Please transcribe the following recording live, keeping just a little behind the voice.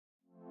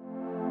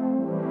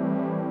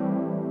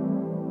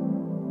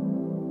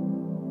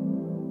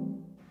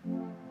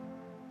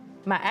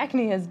My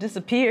acne has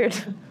disappeared.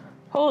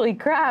 Holy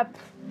crap.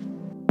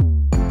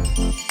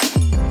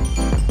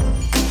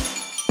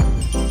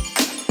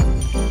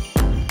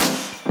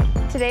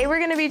 Today we're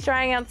gonna be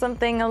trying out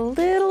something a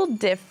little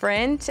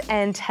different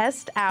and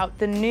test out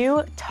the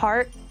new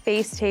Tarte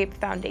Face Tape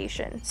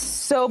Foundation.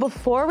 So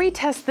before we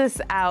test this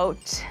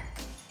out,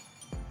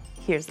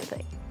 here's the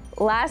thing.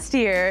 Last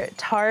year,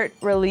 Tarte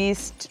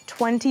released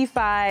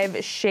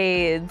 25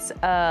 shades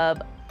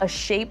of a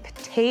Shape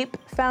Tape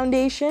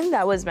Foundation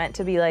that was meant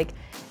to be like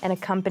an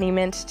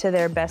accompaniment to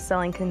their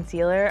best-selling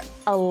concealer.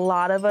 A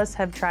lot of us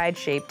have tried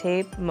Shape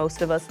Tape.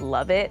 Most of us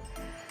love it.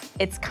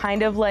 It's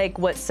kind of like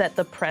what set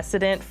the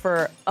precedent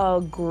for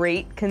a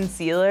great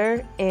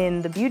concealer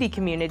in the beauty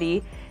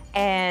community.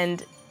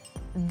 And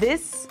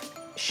this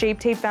Shape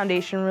Tape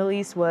Foundation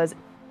release was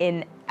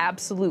an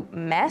absolute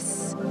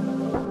mess.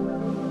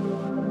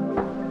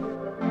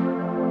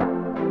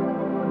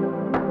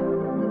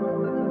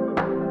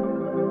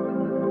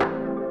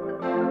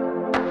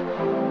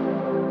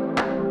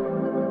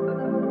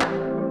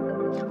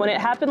 When it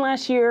happened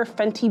last year,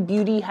 Fenty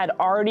Beauty had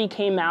already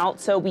came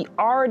out, so we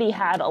already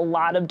had a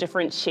lot of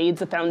different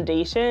shades of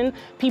foundation.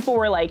 People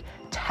were like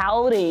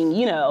touting,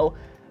 you know,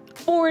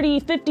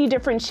 40, 50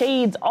 different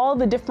shades. All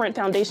the different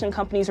foundation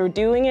companies were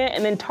doing it,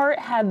 and then Tarte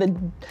had the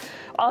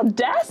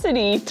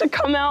audacity to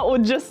come out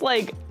with just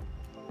like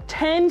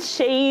 10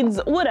 shades,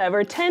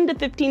 whatever, 10 to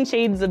 15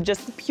 shades of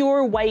just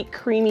pure white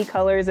creamy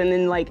colors, and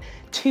then like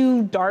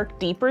 2 dark,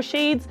 deeper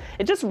shades.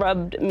 It just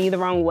rubbed me the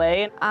wrong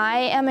way. I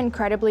am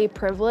incredibly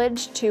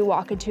privileged to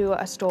walk into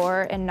a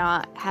store and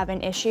not have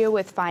an issue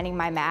with finding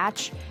my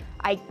match.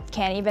 I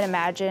can't even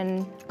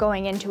imagine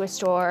going into a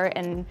store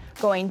and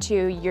going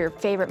to your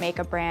favorite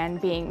makeup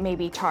brand, being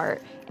maybe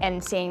Tarte,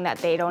 and seeing that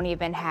they don't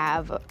even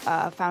have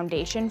a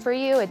foundation for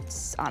you.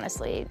 It's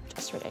honestly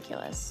just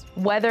ridiculous.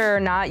 Whether or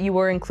not you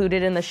were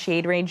included in the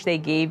shade range they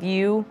gave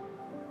you,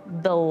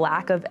 the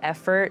lack of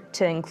effort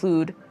to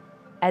include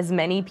as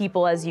many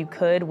people as you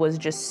could was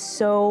just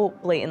so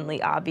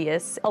blatantly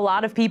obvious. A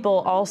lot of people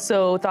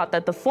also thought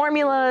that the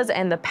formulas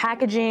and the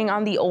packaging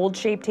on the old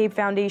Shape Tape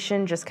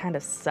Foundation just kind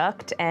of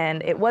sucked,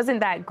 and it wasn't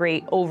that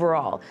great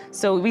overall.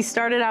 So we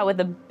started out with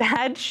a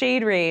bad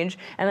shade range,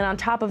 and then on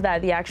top of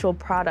that, the actual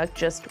product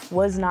just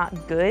was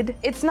not good.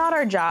 It's not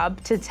our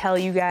job to tell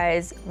you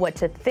guys what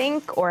to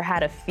think or how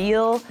to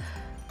feel,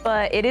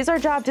 but it is our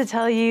job to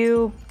tell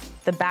you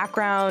the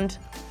background,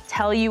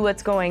 tell you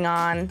what's going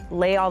on,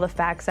 lay all the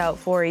facts out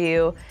for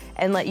you,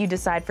 and let you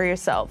decide for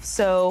yourself.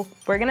 So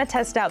we're gonna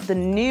test out the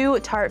new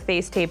Tarte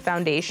Face Tape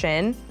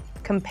Foundation,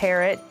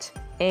 compare it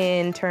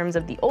in terms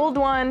of the old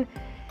one,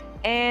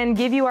 and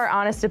give you our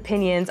honest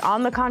opinions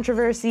on the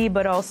controversy,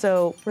 but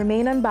also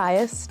remain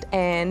unbiased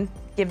and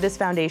give this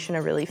foundation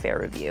a really fair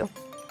review.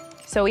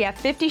 So we have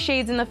 50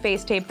 shades in the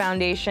Face Tape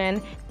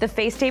Foundation. The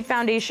Face Tape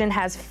Foundation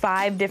has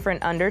 5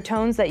 different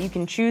undertones that you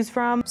can choose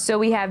from. So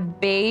we have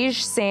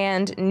beige,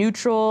 sand,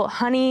 neutral,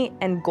 honey,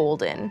 and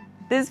golden.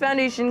 This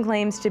foundation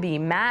claims to be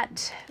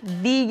matte,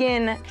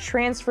 vegan,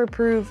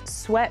 transfer-proof,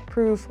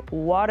 sweat-proof,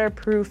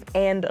 waterproof,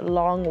 and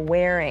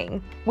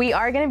long-wearing. We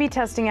are gonna be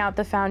testing out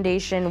the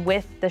foundation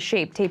with the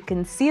Shape Tape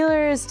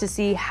concealers to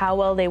see how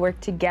well they work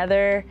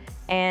together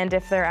and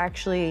if they're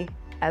actually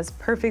as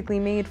perfectly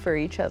made for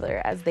each other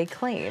as they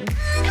claim.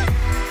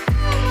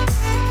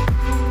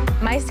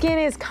 My skin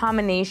is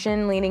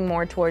combination, leaning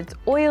more towards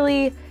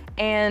oily,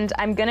 and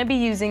I'm gonna be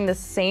using the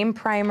same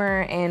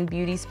primer and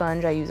beauty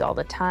sponge I use all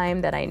the time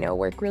that I know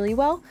work really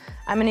well.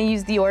 I'm gonna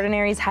use the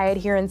Ordinary's High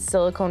Adherence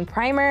Silicone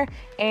Primer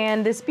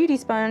and this beauty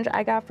sponge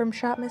I got from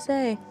Shop Miss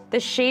A. The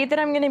shade that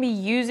I'm gonna be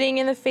using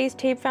in the Face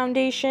Tape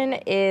Foundation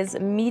is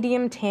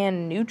Medium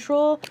Tan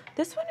Neutral.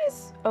 This one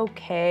is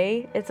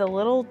okay. It's a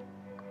little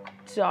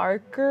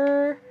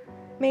darker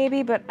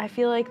maybe, but I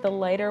feel like the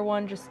lighter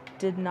one just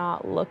did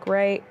not look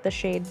right, the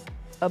shade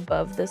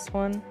above this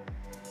one.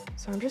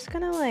 So I'm just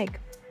gonna like,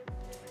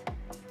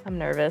 I'm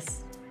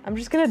nervous. I'm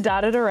just gonna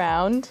dot it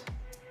around.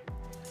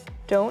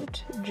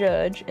 Don't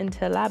judge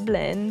until I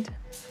blend.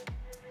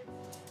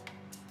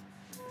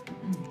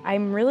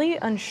 I'm really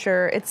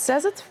unsure. It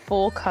says it's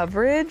full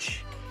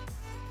coverage,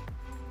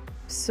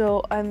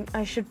 so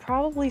I should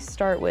probably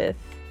start with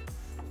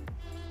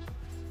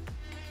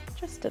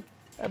just a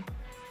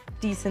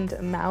decent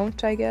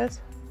amount, I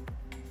guess.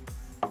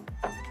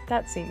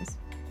 That seems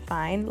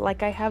fine,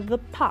 like I have the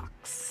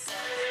pox.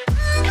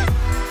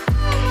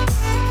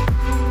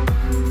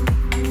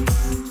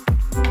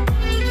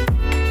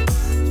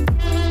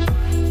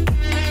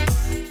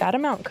 That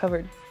amount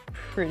covered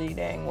pretty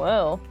dang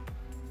well.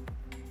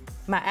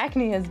 My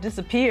acne has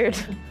disappeared.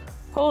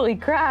 Holy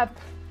crap.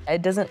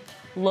 It doesn't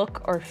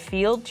look or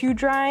feel too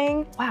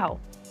drying. Wow,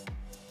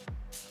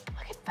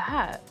 look at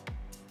that.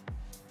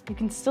 You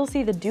can still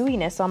see the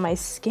dewiness on my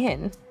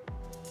skin.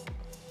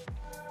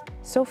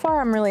 So far,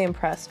 I'm really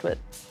impressed with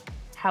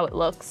how it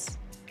looks.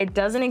 It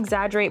doesn't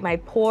exaggerate my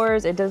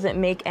pores. It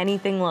doesn't make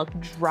anything look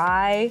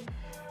dry.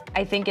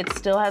 I think it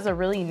still has a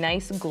really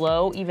nice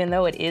glow, even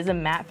though it is a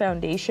matte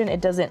foundation. It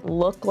doesn't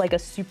look like a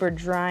super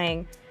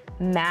drying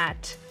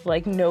matte,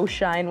 like no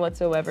shine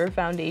whatsoever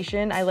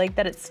foundation. I like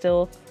that it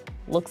still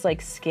looks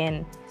like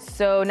skin.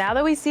 So now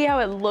that we see how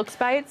it looks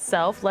by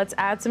itself, let's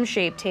add some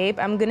Shape Tape.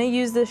 I'm gonna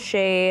use the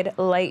shade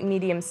Light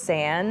Medium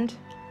Sand.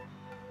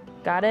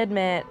 Gotta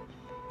admit,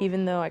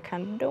 even though I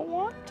kind of don't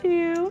want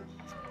to,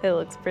 it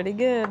looks pretty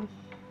good.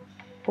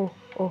 Oh,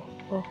 oh,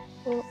 oh,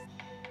 oh.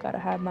 Gotta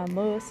have my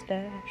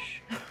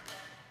mustache.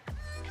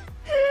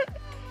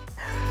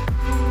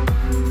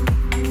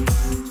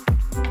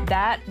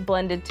 That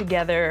blended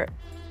together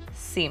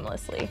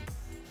seamlessly.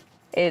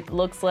 It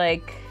looks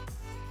like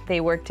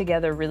they work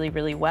together really,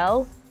 really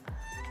well.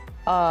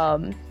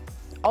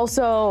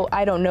 Also,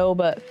 I don't know,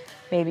 but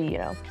maybe, you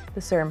know,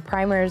 the certain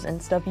primers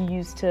and stuff you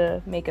use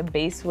to make a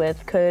base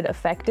with could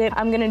affect it.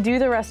 I'm gonna do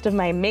the rest of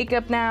my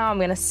makeup now. I'm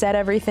gonna set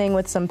everything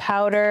with some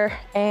powder,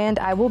 and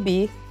I will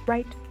be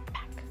right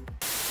back.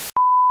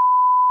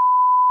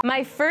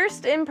 My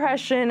first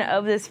impression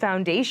of this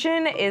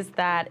foundation is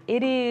that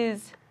it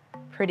is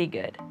pretty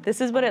good. This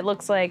is what it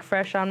looks like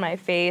fresh on my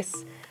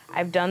face.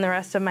 I've done the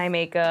rest of my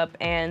makeup,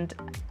 and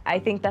I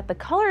think that the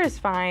color is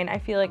fine. I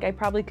feel like I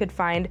probably could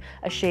find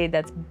a shade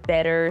that's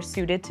better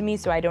suited to me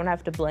so I don't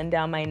have to blend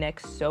down my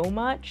neck so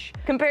much.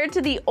 Compared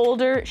to the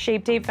older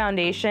Shape Tape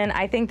foundation,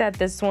 I think that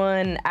this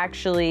one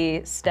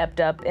actually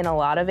stepped up in a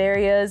lot of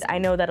areas. I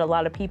know that a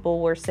lot of people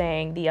were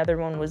saying the other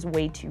one was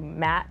way too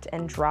matte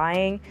and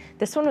drying.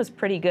 This one was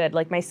pretty good.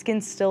 Like, my skin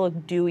still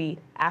looked dewy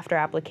after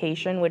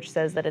application, which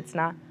says that it's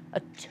not a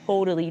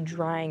totally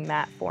drying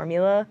matte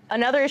formula.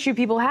 Another issue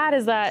people had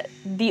is that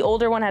the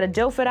older one had a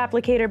doe foot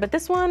applicator, but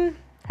this one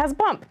has a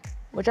pump,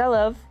 which I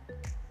love.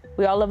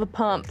 We all love a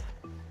pump.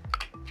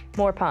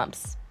 More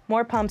pumps.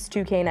 More pumps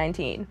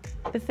 2K19.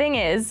 The thing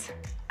is,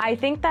 I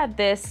think that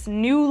this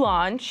new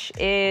launch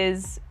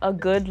is a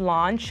good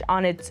launch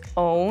on its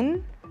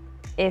own.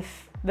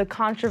 If the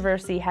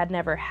controversy had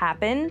never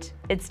happened,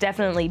 it's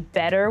definitely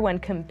better when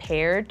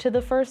compared to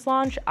the first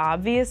launch,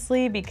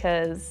 obviously,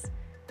 because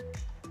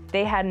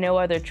they had no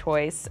other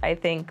choice, I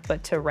think,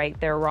 but to right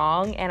their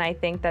wrong, and I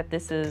think that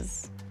this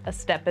is a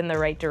step in the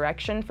right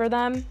direction for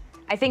them.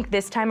 I think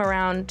this time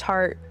around,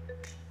 Tarte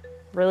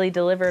really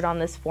delivered on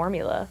this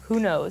formula. Who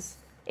knows?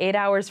 8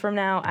 hours from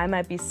now, I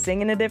might be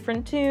singing a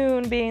different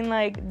tune, being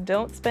like,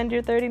 don't spend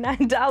your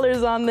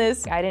 $39 on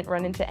this. I didn't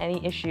run into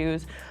any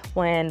issues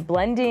when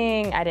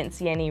blending. I didn't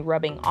see any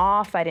rubbing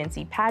off. I didn't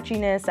see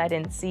patchiness. I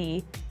didn't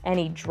see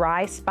any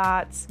dry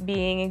spots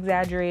being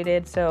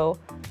exaggerated. So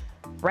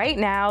right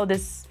now,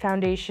 this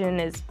foundation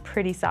is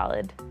pretty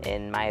solid,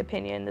 in my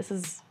opinion. This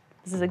is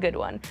a good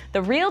one.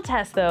 The real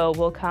test, though,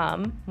 will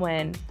come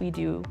when we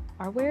do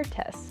our wear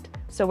test.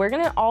 So we're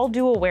gonna all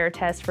do a wear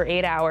test for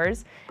 8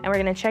 hours, and we're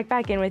gonna check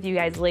back in with you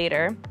guys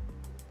later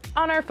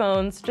on our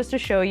phones just to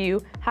show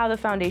you how the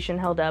foundation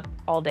held up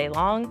all day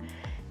long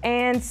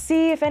and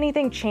see if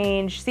anything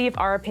changed, see if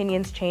our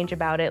opinions change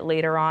about it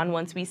later on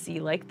once we see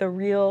like the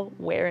real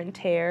wear and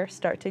tear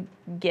start to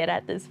get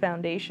at this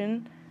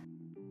foundation.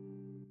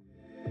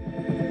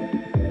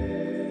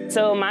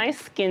 So my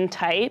skin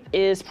type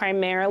is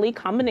primarily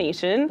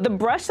combination. The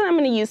brush that I'm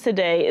gonna use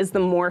today is the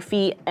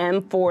Morphe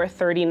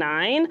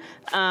M439.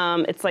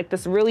 It's like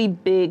this really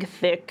big,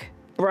 thick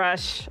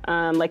brush,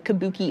 like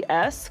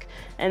kabuki-esque.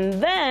 And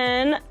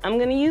then I'm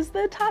gonna use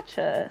the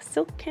Tatcha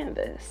Silk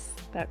Canvas.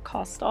 That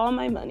cost all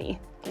my money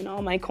and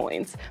all my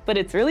coins, but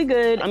it's really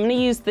good. I'm gonna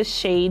use the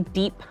shade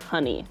Deep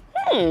Honey.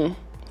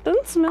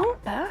 Doesn't smell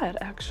bad,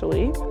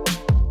 actually.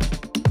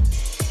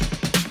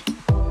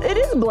 It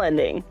is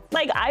blending.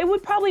 Like, I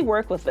would probably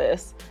work with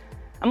this.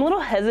 I'm a little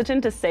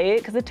hesitant to say it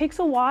because it takes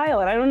a while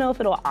and I don't know if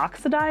it'll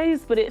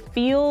oxidize, but it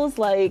feels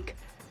like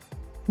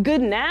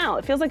good now.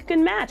 It feels like a good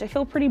match. I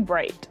feel pretty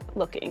bright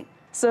looking.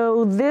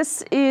 So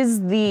this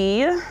is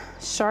the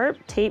Sharp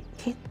Tape.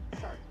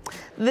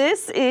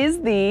 This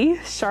is the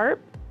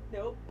Sharp.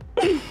 Nope.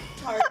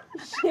 Tarte.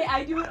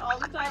 I do it all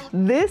the time.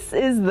 This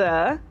is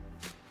the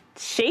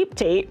Shape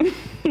Tape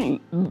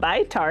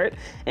by Tarte,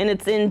 and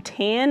it's in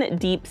Tan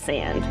Deep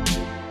Sand.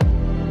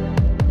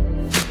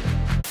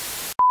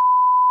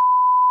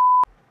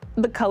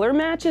 The color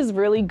match is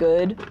really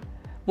good,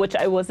 which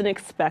I wasn't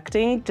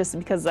expecting just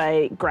because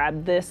I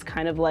grabbed this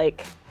kind of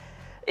like,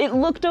 it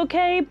looked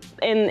okay,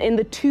 and in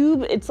the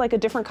tube, it's like a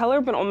different color,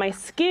 but on my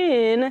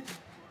skin,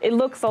 it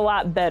looks a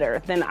lot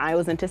better than I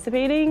was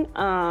anticipating.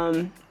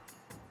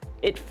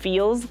 It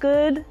feels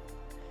good.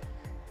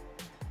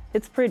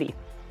 It's pretty.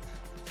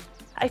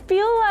 I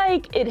feel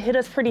like it hit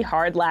us pretty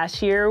hard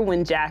last year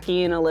when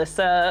Jackie and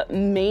Alissa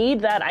made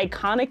that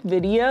iconic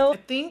video. I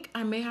think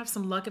I may have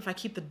some luck if I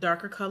keep the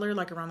darker color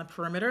like around the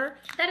perimeter.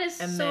 That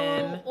is and so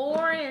then...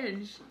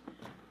 orange.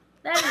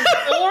 That is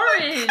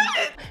orange.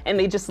 And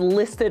they just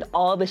listed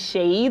all the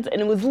shades,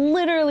 and it was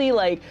literally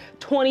like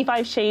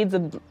 25 shades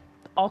of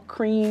all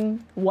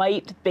cream,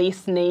 white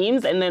base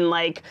names, and then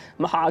like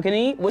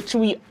mahogany, which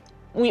we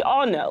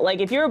all know. Like,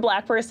 if you're a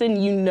Black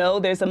person, you know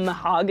there's a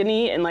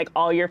mahogany in like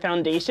all your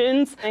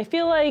foundations. I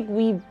feel like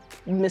we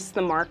missed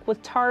the mark with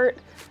Tarte.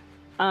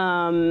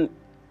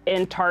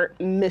 and Tarte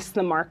missed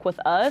the mark with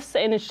us,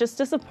 and it's just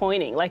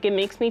disappointing. Like, it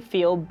makes me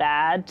feel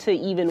bad to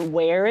even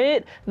wear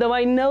it, though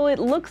I know it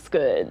looks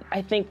good.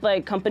 I think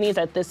like companies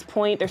at this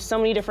point, there's so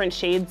many different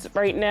shades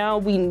right now.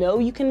 We know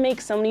you can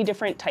make so many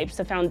different types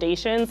of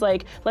foundations.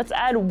 Like, let's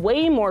add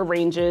way more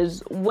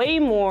ranges, way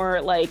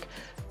more like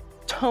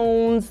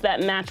tones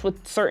that match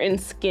with certain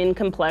skin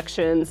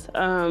complexions.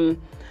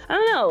 I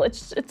don't know,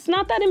 it's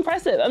not that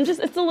impressive.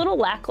 It's a little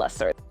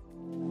lackluster.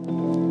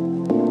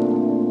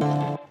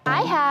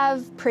 I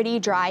have pretty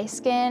dry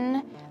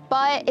skin,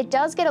 but it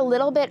does get a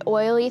little bit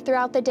oily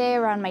throughout the day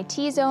around my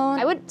T-zone.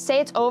 I would say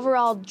it's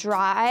overall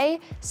dry,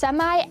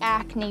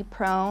 semi-acne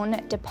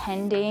prone,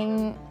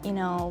 depending, you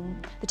know,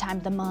 the time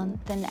of the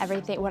month and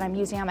everything, what I'm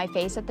using on my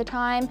face at the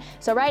time.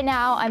 So right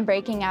now I'm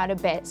breaking out a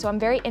bit. So I'm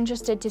very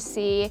interested to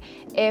see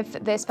if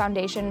this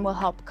foundation will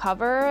help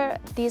cover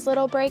these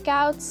little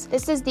breakouts.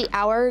 This is the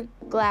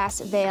Hourglass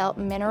Veil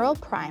Mineral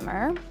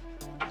Primer.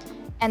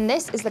 And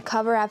this is the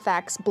Cover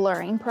FX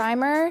Blurring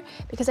Primer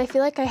because I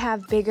feel like I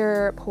have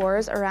bigger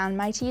pores around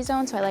my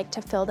T-zone, so I like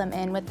to fill them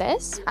in with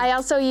this. I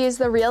also use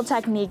the Real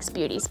Techniques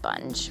Beauty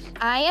Sponge.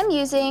 I am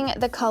using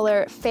the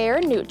color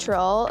Fair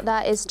Neutral,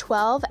 that is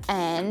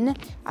 12N.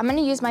 I'm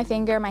gonna use my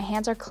finger, my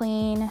hands are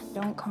clean,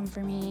 don't come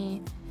for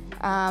me.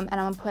 And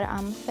I'm gonna put it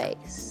on my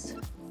face.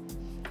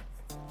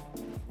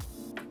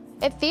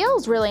 It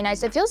feels really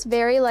nice. It feels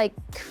very like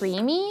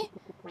creamy.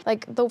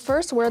 Like the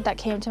first word that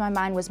came to my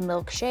mind was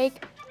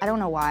milkshake. I don't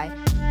know why.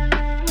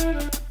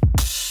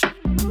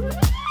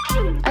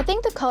 I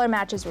think the color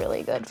match is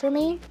really good for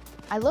me.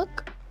 I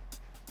look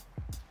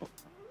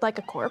like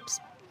a corpse.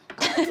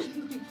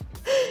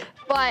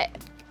 But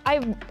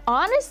I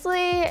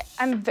honestly,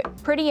 I'm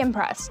pretty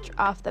impressed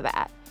off the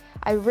bat.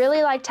 I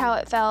really liked how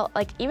it felt,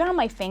 like even on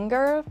my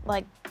finger,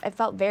 like it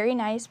felt very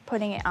nice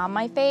putting it on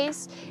my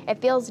face. It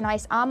feels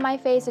nice on my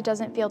face. It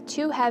doesn't feel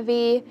too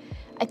heavy.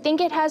 I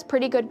think it has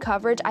pretty good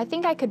coverage. I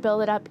think I could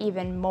build it up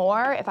even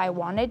more if I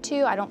wanted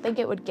to. I don't think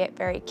it would get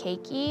very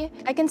cakey.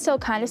 I can still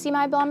kind of see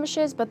my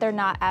blemishes, but they're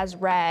not as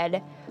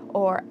red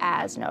or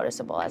as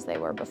noticeable as they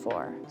were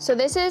before. So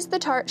this is the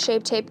Tarte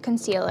Shape Tape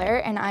Concealer,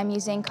 and I'm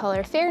using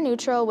color Fair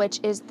Neutral,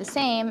 which is the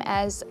same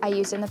as I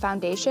use in the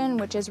foundation,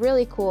 which is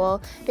really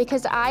cool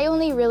because I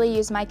only really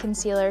use my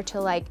concealer to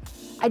like,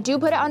 I do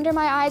put it under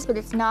my eyes, but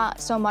it's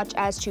not so much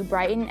as to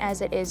brighten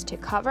as it is to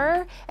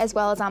cover, as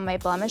well as on my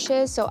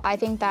blemishes. So I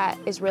think that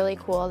is really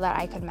cool that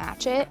I could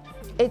match it.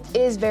 It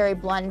is very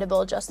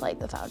blendable, just like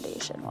the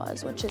foundation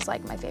was, which is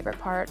like my favorite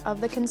part of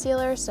the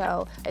concealer.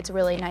 So it's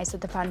really nice that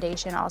the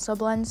foundation also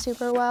blends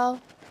super well.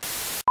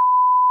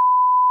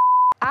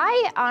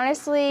 I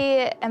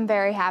honestly am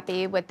very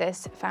happy with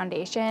this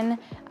foundation.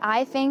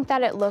 I think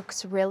that it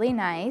looks really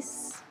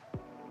nice.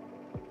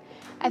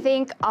 I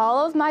think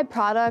all of my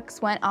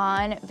products went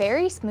on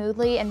very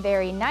smoothly and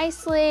very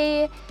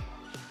nicely.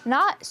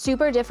 Not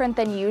super different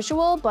than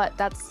usual, but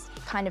that's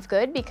kind of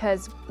good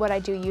because what I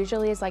do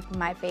usually is like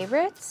my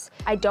favorites.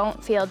 I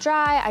don't feel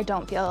dry, I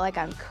don't feel like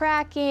I'm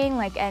cracking,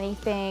 like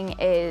anything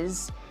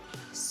is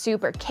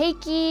super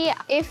cakey.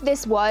 If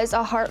this was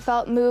a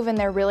heartfelt move and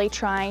they're really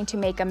trying to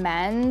make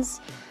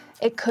amends,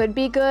 it could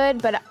be good,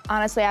 but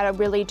honestly, I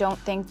really don't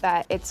think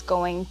that it's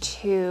going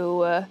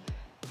to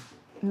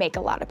make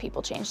a lot of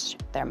people change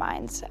their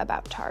minds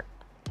about Tarte.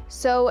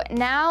 So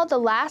now the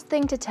last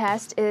thing to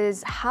test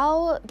is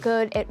how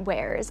good it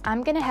wears.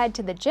 I'm gonna head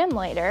to the gym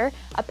later.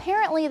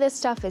 Apparently this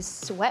stuff is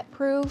sweat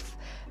proof,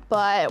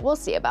 but we'll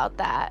see about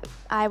that.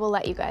 I will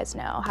let you guys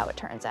know how it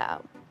turns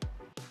out.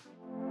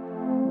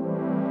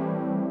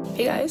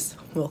 Hey guys,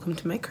 welcome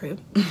to my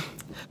crib.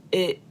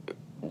 It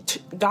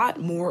got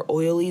more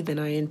oily than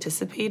I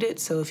anticipated,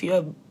 so if you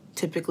have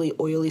typically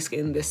oily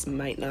skin, this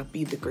might not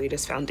be the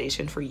greatest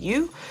foundation for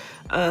you.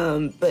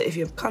 But if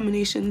you have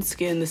combination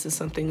skin, this is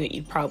something that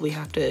you'd probably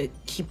have to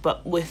keep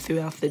up with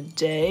throughout the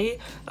day,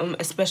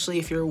 especially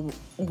if you're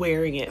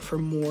wearing it for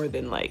more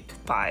than like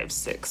 5,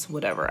 6,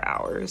 whatever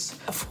hours.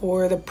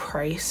 For the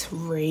price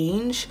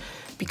range,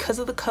 because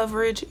of the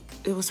coverage,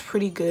 it was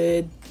pretty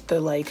good.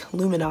 The like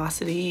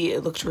luminosity,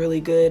 it looked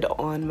really good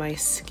on my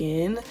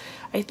skin.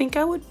 I think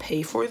I would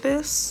pay for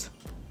this.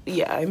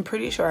 Yeah, I'm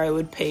pretty sure I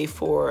would pay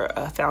for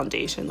a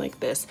foundation like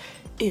this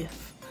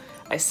if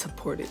I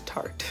supported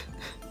Tarte.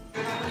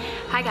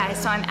 Hi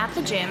guys, so I'm at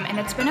the gym and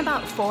it's been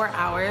about 4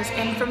 hours,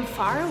 and from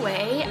far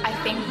away, I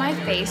think my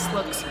face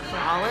looks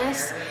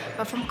flawless,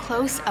 but from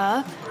close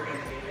up,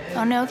 I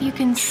don't know if you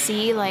can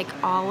see like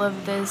all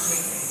of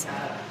this,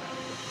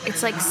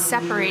 it's like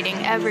separating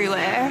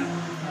everywhere.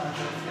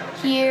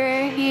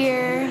 Here,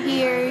 here,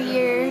 here,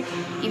 here,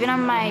 even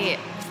on my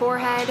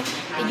forehead.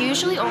 It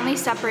usually only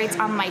separates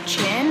on my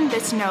chin.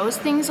 This nose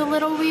thing's a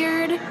little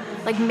weird.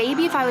 Like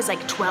maybe if I was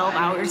like 12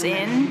 hours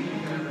in,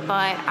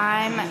 but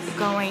I'm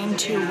going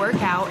to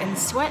work out and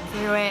sweat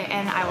through it,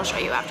 and I will show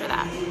you after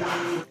that.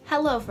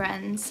 Hello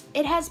friends.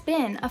 It has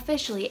been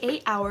officially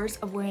 8 hours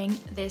of wearing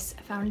this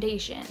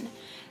foundation.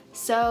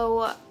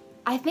 So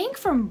I think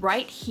from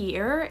right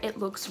here, it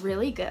looks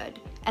really good.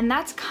 And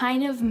that's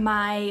kind of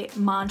my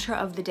mantra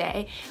of the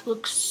day. It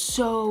looks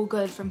so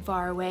good from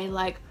far away,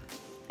 like,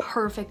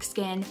 perfect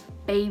skin,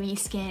 baby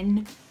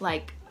skin,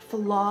 like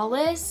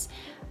flawless.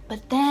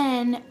 But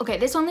then, okay,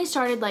 this only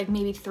started like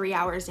maybe 3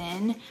 hours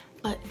in,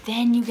 but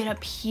then you get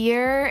up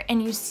here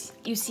and you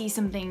see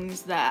some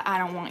things that I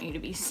don't want you to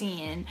be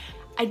seeing.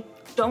 I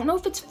don't know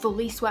if it's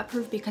fully sweat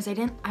proof because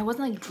I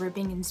wasn't like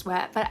dripping in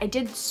sweat, but I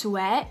did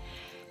sweat.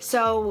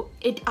 So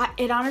it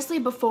honestly,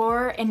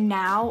 before and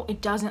now,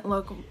 it doesn't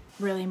look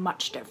really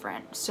much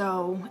different.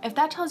 So if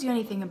that tells you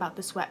anything about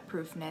the sweat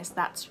proofness,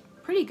 that's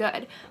pretty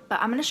good. But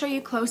I'm gonna show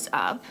you close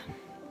up.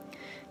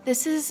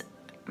 This is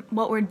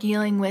what we're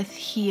dealing with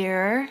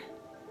here.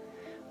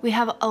 We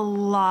have a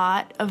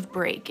lot of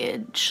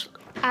breakage.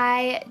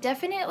 I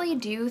definitely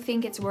do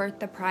think it's worth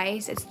the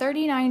price. It's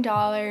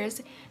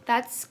 $39.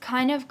 That's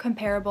kind of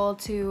comparable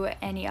to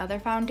any other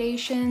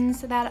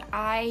foundations that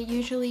I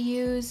usually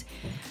use.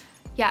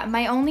 Yeah,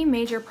 my only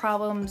major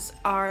problems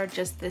are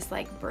just this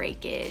like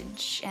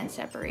breakage and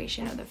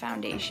separation of the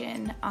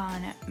foundation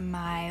on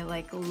my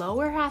like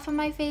lower half of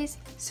my face.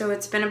 So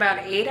it's been about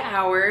 8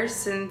 hours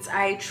since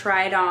I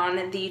tried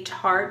on the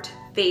Tarte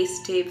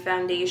Face Tape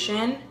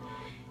Foundation.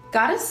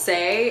 Gotta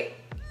say,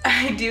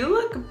 I do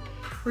look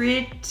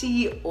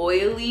pretty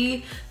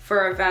oily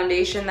for a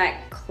foundation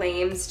that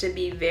claims to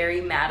be very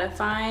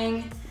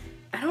mattifying.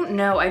 I don't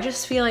know, I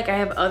just feel like I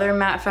have other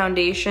matte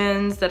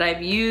foundations that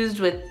I've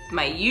used with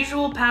my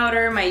usual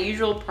powder, my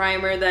usual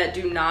primer that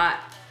do not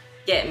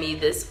get me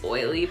this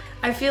oily.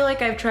 I feel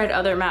like I've tried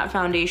other matte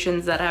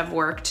foundations that have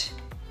worked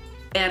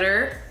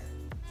better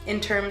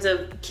in terms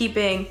of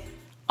keeping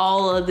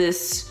all of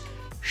this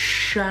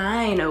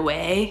shine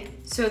away.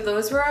 So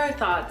those were our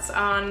thoughts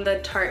on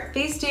the Tarte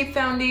Face Tape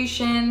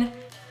Foundation.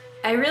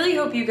 I really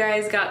hope you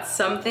guys got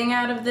something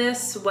out of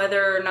this,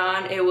 whether or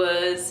not it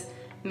was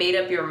made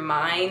up your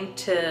mind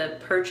to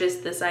purchase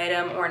this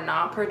item or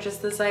not purchase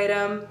this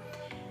item.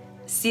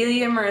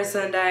 Celia,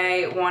 Marisa, and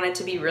I wanted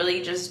to be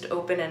really just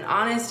open and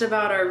honest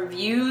about our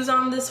views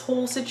on this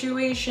whole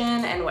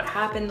situation and what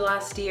happened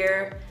last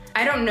year.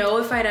 I don't know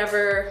if I'd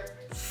ever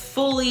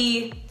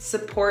fully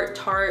support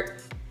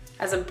Tarte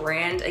as a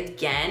brand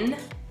again,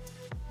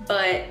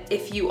 but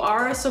if you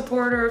are a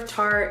supporter of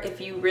Tarte, if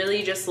you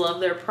really just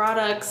love their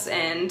products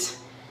and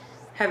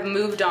have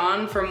moved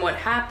on from what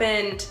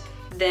happened,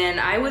 then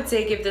I would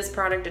say give this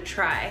product a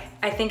try.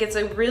 I think it's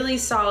a really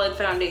solid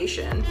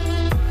foundation.